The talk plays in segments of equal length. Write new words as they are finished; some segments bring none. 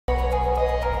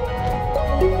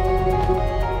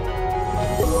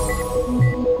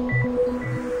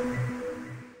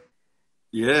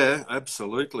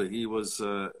absolutely. He was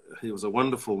a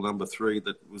wonderful number 3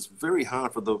 that was very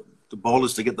hard for the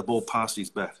bowlers to get the ball past his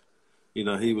bat. You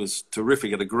know, he was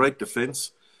terrific, had a great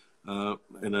defence,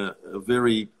 and a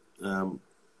very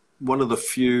one of the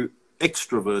few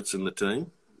extroverts in the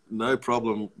team. No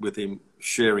problem with him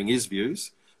sharing his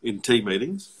views in tea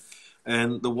meetings.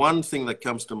 And the one thing that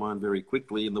comes to mind very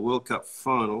quickly in the World Cup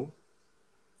final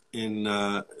in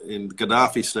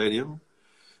Gaddafi Stadium,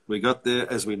 we got there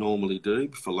as we normally do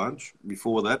for lunch.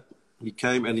 Before that, he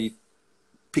came and he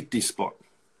picked his spot.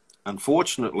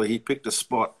 Unfortunately, he picked a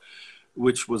spot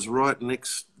which was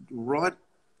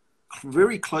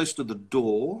very close to the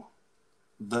door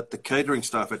that the catering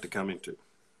staff had to come into.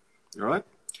 All right?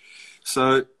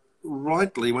 So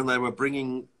rightly, when they were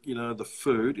bringing, you know, the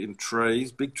food in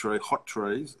trays, big tray, hot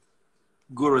trays,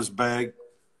 Gura's bag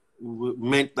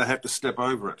meant they had to step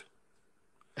over it.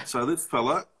 So this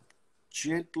fella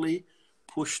gently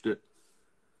pushed it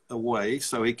away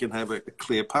so he can have a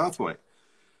clear pathway.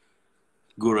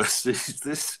 Gura sees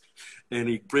this and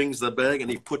he brings the bag and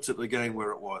he puts it again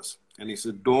where it was. And he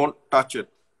said, "Don't touch it."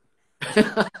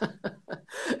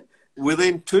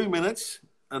 Within 2 minutes,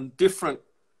 a different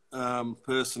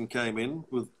person came in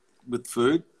with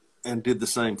food and did the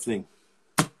same thing.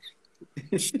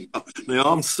 Now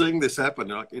I'm seeing this happen.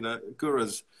 Like, you know,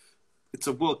 it's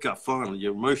a World Cup final.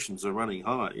 Your emotions are running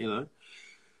high, you know.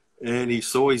 And he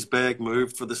saw his bag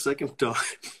move for the second time.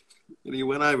 And he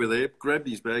went over there, grabbed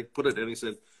his bag, put it in. He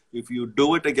said, "If you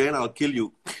do it again, I'll kill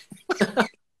you."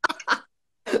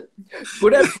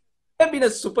 Could have been a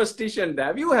superstition,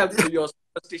 Dav. You have your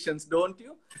superstitions, don't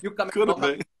you? You come Could have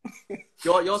been.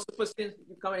 Your superstition,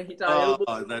 you come and hit our elbow.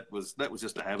 Oh, that was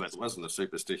just a habit. It wasn't a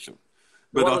superstition.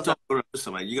 But I'll tell you,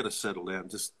 listen, mate, you got to settle down.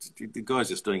 Just the guy's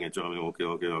just doing a job.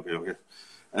 Okay.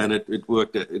 And it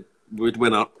worked out. It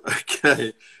went up.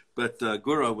 Okay. But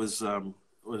Guru was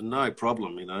no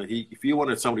problem. You know, if you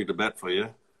wanted somebody to bat for you,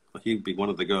 he'd be one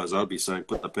of the guys. I'd be saying,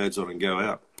 put the pads on and go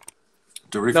out.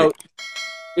 Terrific. Now,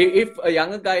 if a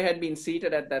younger guy had been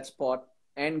seated at that spot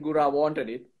and Gura wanted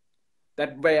it,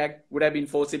 that bag would have been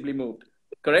forcibly moved.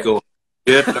 Correct? Cool.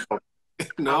 Yeah.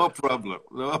 No problem.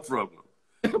 No problem.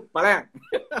 Parang.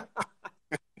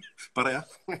 Parang.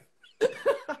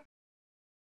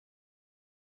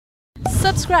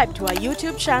 Subscribe to our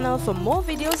YouTube channel for more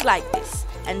videos like this.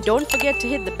 And don't forget to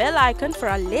hit the bell icon for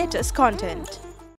our latest content.